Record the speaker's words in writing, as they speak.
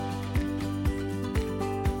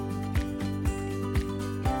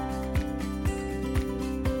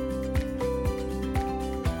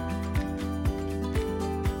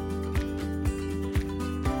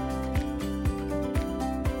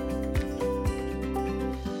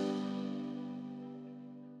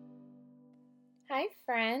Hi,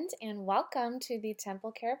 friend, and welcome to the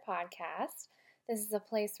Temple Care Podcast. This is a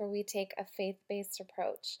place where we take a faith based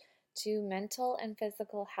approach to mental and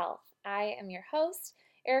physical health. I am your host,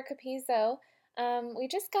 Erica Pizzo. We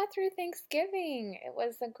just got through Thanksgiving. It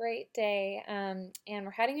was a great day, and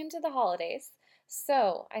we're heading into the holidays.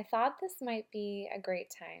 So, I thought this might be a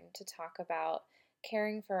great time to talk about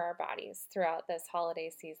caring for our bodies throughout this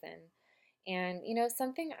holiday season. And,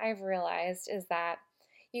 something I've realized is that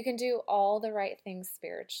you can do all the right things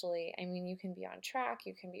spiritually. I mean, you can be on track,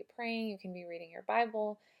 you can be praying, you can be reading your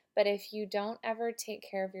Bible, but if you don't ever take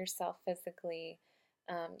care of yourself physically,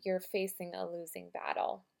 you're facing a losing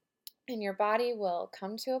battle. And your body will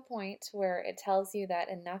come to a point where it tells you that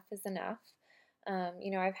enough is enough.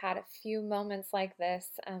 I've had a few moments like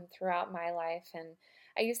this throughout my life, and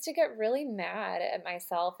I used to get really mad at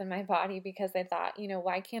myself and my body because I thought,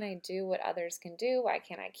 why can't I do what others can do? Why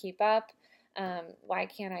can't I keep up? Why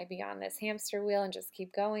can't I be on this hamster wheel and just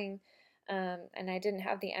keep going? And I didn't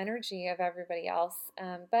have the energy of everybody else.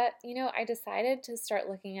 But I decided to start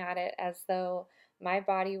looking at it as though my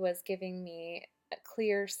body was giving me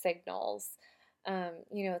clear signals,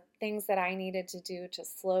 things that I needed to do to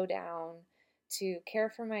slow down, to care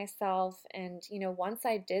for myself. And, once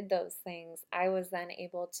I did those things, I was then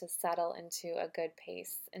able to settle into a good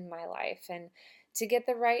pace in my life and to get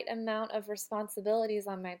the right amount of responsibilities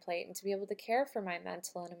on my plate and to be able to care for my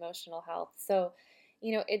mental and emotional health. So,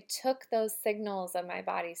 it took those signals of my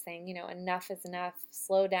body saying, enough is enough,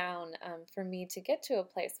 slow down, for me to get to a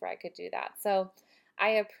place where I could do that. So, I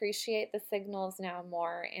appreciate the signals now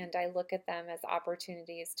more, and I look at them as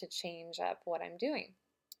opportunities to change up what I'm doing.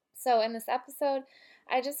 So, in this episode,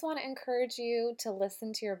 I just want to encourage you to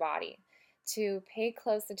listen to your body, to pay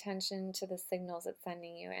close attention to the signals it's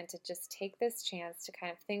sending you, and to just take this chance to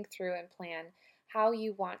kind of think through and plan how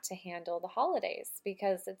you want to handle the holidays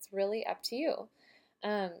because it's really up to you.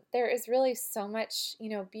 There is really so much,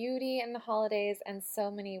 beauty in the holidays and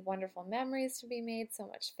so many wonderful memories to be made, so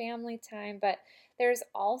much family time, but there's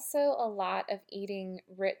also a lot of eating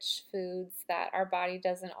rich foods that our body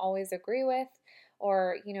doesn't always agree with,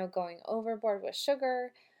 or, going overboard with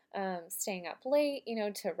sugar, staying up late,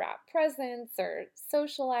 to wrap presents or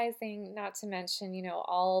socializing, not to mention,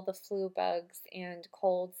 all the flu bugs and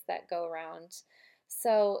colds that go around.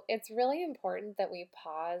 So it's really important that we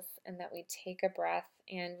pause and that we take a breath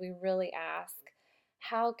and we really ask,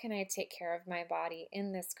 how can I take care of my body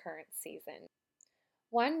in this current season?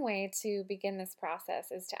 One way to begin this process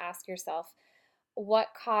is to ask yourself, what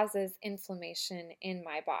causes inflammation in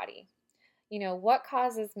my body? What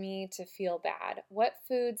causes me to feel bad? What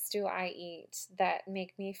foods do I eat that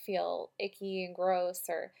make me feel icky and gross?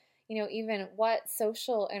 Or, even what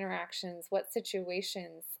social interactions, what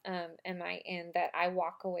situations am I in that I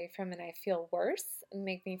walk away from and I feel worse and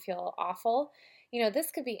make me feel awful?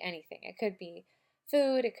 This could be anything. It could be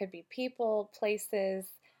food, it could be people, places.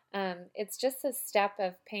 It's just a step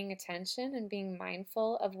of paying attention and being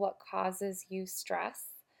mindful of what causes you stress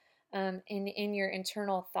in your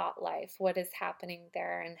internal thought life, what is happening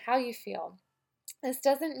there and how you feel. This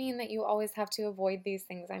doesn't mean that you always have to avoid these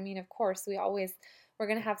things. I mean, of course, we're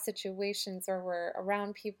going to have situations where we're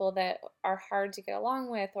around people that are hard to get along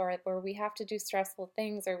with, or where we have to do stressful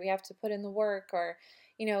things, or we have to put in the work, or,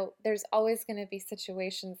 there's always going to be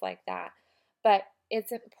situations like that. But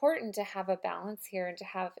it's important to have a balance here and to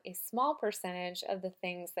have a small percentage of the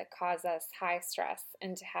things that cause us high stress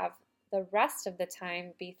and to have the rest of the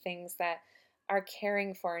time be things that are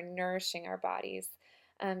caring for and nourishing our bodies.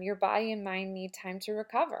 Your body and mind need time to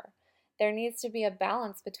recover. There needs to be a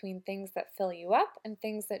balance between things that fill you up and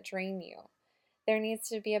things that drain you. There needs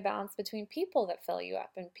to be a balance between people that fill you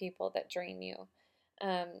up and people that drain you.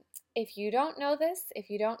 Um, if you don't know this,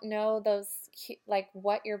 if you don't know those, like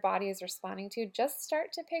what your body is responding to, just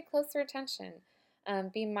start to pay closer attention.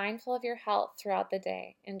 Be mindful of your health throughout the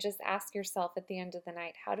day and just ask yourself at the end of the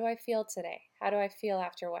night, how do I feel today? How do I feel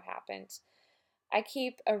after what happened? I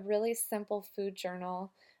keep a really simple food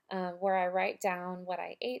journal where I write down what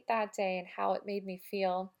I ate that day and how it made me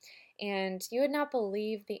feel. And you would not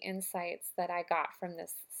believe the insights that I got from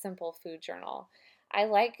this simple food journal. I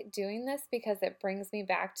like doing this because it brings me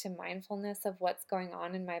back to mindfulness of what's going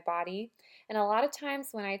on in my body. And a lot of times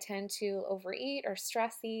when I tend to overeat or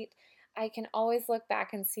stress eat, I can always look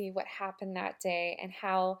back and see what happened that day and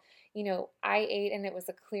how I ate and it was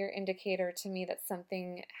a clear indicator to me that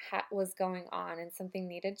something was going on and something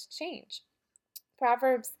needed to change.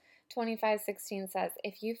 Proverbs 25:16 says,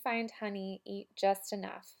 "If you find honey, eat just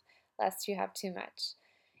enough, lest you have too much."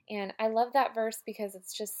 And I love that verse because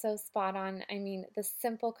it's just so spot on. I mean, the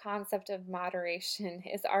simple concept of moderation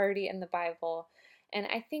is already in the Bible. And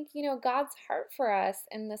I think, God's heart for us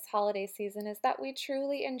in this holiday season is that we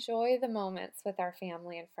truly enjoy the moments with our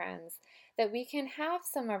family and friends, that we can have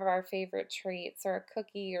some of our favorite treats or a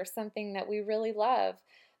cookie or something that we really love.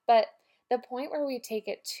 But the point where we take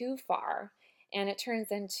it too far and it turns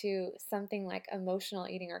into something like emotional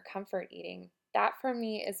eating or comfort eating, that for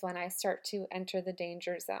me is when I start to enter the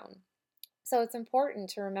danger zone. So it's important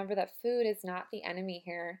to remember that food is not the enemy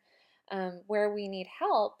here. Where we need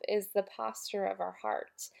help is the posture of our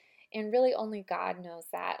heart. And really, only God knows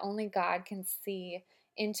that. Only God can see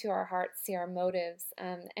into our hearts, see our motives.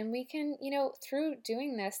 And we can, through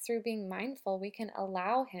doing this, through being mindful, we can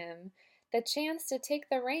allow Him the chance to take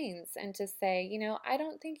the reins and to say, I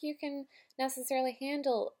don't think you can necessarily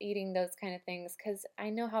handle eating those kind of things because I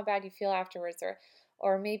know how bad you feel afterwards,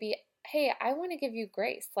 or maybe, hey, I want to give you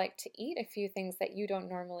grace, like to eat a few things that you don't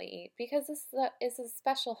normally eat because this is a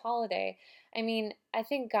special holiday. I mean, I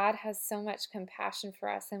think God has so much compassion for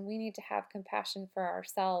us, and we need to have compassion for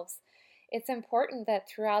ourselves. It's important that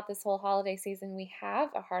throughout this whole holiday season, we have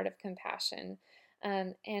a heart of compassion.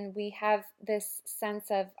 And we have this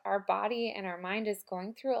sense of our body and our mind is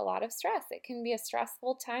going through a lot of stress. It can be a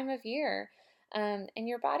stressful time of year. And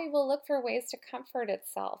your body will look for ways to comfort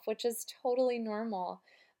itself, which is totally normal.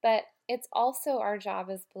 But it's also our job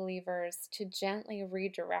as believers to gently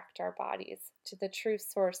redirect our bodies to the true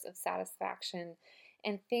source of satisfaction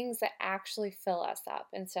and things that actually fill us up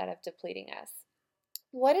instead of depleting us.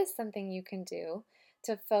 What is something you can do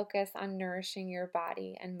to focus on nourishing your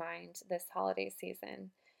body and mind this holiday season?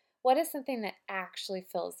 What is something that actually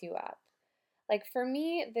fills you up? Like for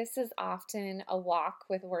me, this is often a walk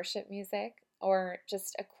with worship music or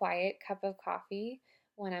just a quiet cup of coffee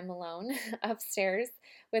when I'm alone upstairs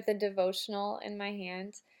with a devotional in my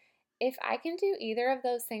hand. If I can do either of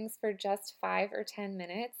those things for just 5 or 10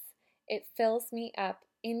 minutes, it fills me up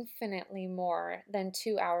infinitely more than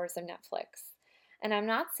 2 hours of Netflix. And I'm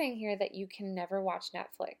not saying here that you can never watch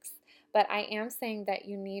Netflix, but I am saying that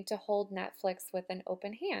you need to hold Netflix with an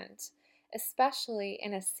open hand, especially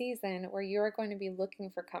in a season where you're going to be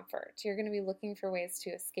looking for comfort. You're going to be looking for ways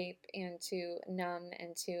to escape and to numb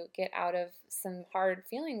and to get out of some hard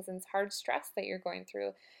feelings and hard stress that you're going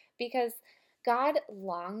through, because God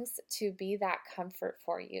longs to be that comfort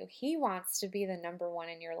for you. He wants to be the number one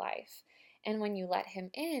in your life. And when you let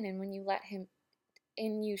Him in, and when you let Him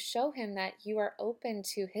in, you show Him that you are open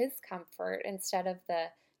to His comfort instead of the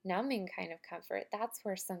numbing kind of comfort, that's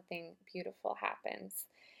where something beautiful happens.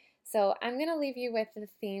 So I'm going to leave you with the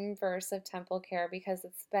theme verse of temple care because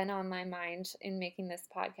it's been on my mind in making this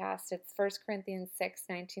podcast. It's 1 Corinthians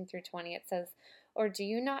 6:19-20. It says, "Or do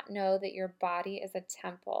you not know that your body is a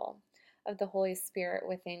temple of the Holy Spirit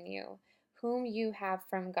within you, whom you have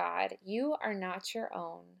from God? You are not your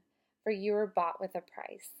own, for you were bought with a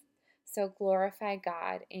price. So glorify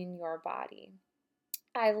God in your body."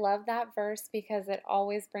 I love that verse because it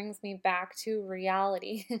always brings me back to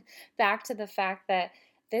reality, back to the fact that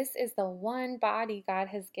this is the one body God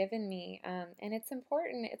has given me. And it's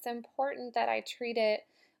important. It's important that I treat it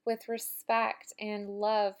with respect and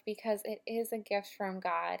love because it is a gift from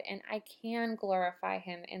God and I can glorify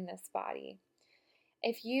Him in this body.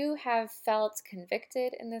 If you have felt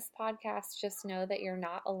convicted in this podcast, just know that you're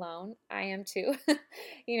not alone. I am too.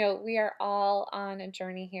 We are all on a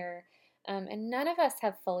journey here, and none of us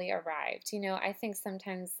have fully arrived. I think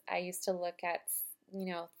sometimes I used to look at,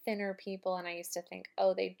 thinner people and I used to think,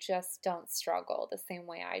 oh, they just don't struggle the same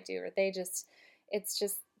way I do, or it's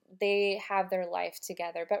just, they have their life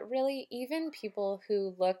together. But really, even people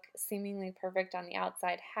who look seemingly perfect on the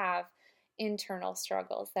outside have internal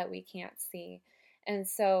struggles that we can't see. And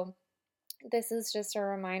so this is just a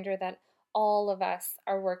reminder that all of us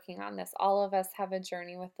are working on this. All of us have a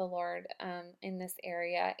journey with the Lord in this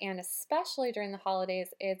area. And especially during the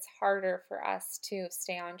holidays, it's harder for us to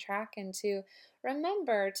stay on track and to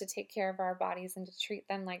remember to take care of our bodies and to treat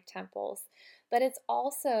them like temples. But it's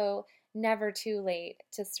also never too late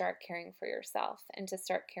to start caring for yourself and to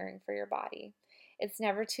start caring for your body. It's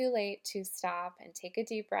never too late to stop and take a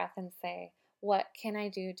deep breath and say, what can I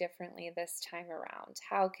do differently this time around?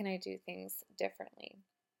 How can I do things differently?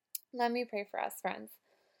 Let me pray for us, friends.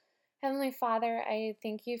 Heavenly Father, I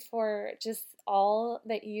thank you for just all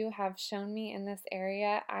that you have shown me in this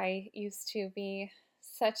area. I used to be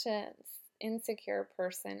such an insecure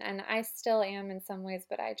person, and I still am in some ways,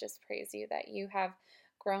 but I just praise you that you have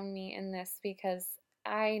grown me in this because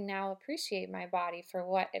I now appreciate my body for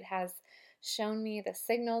what it has shown me, the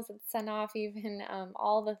signals it's sent off, even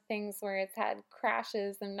all the things where it's had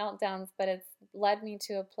crashes and meltdowns, but it's led me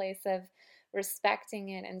to a place of respecting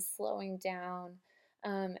it and slowing down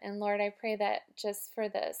And Lord, I pray that just for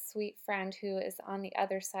the sweet friend who is on the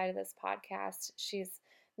other side of this podcast, she's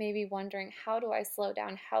maybe wondering, how do I slow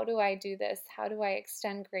down? How do I do this? How do I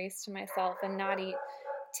extend grace to myself and not eat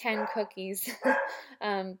 10 cookies?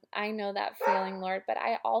 I know that feeling, Lord, but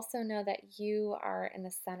I also know that you are in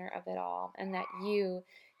the center of it all and that you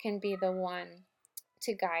can be the one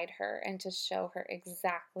to guide her and to show her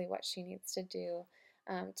exactly what she needs to do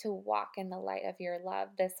to walk in the light of your love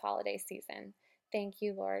this holiday season. Thank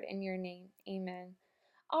you, Lord, in your name. Amen.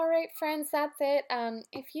 All right, friends, that's it.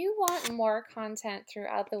 If you want more content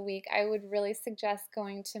throughout the week, I would really suggest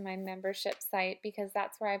going to my membership site because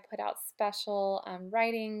that's where I put out special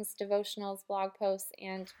writings, devotionals, blog posts,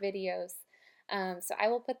 and videos. So I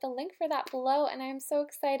will put the link for that below, and I'm so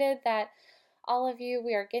excited that all of you,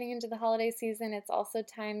 we are getting into the holiday season. It's also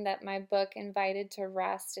time that my book, Invited to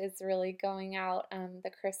Rest, is really going out,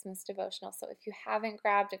 the Christmas devotional. So if you haven't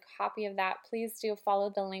grabbed a copy of that, please do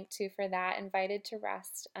follow the link too for that, Invited to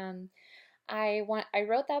Rest. I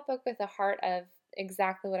wrote that book with the heart of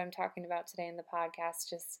exactly what I'm talking about today in the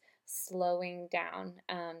podcast, just slowing down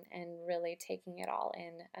and really taking it all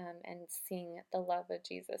in and seeing the love of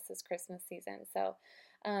Jesus this Christmas season. So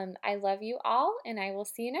I love you all, and I will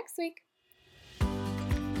see you next week.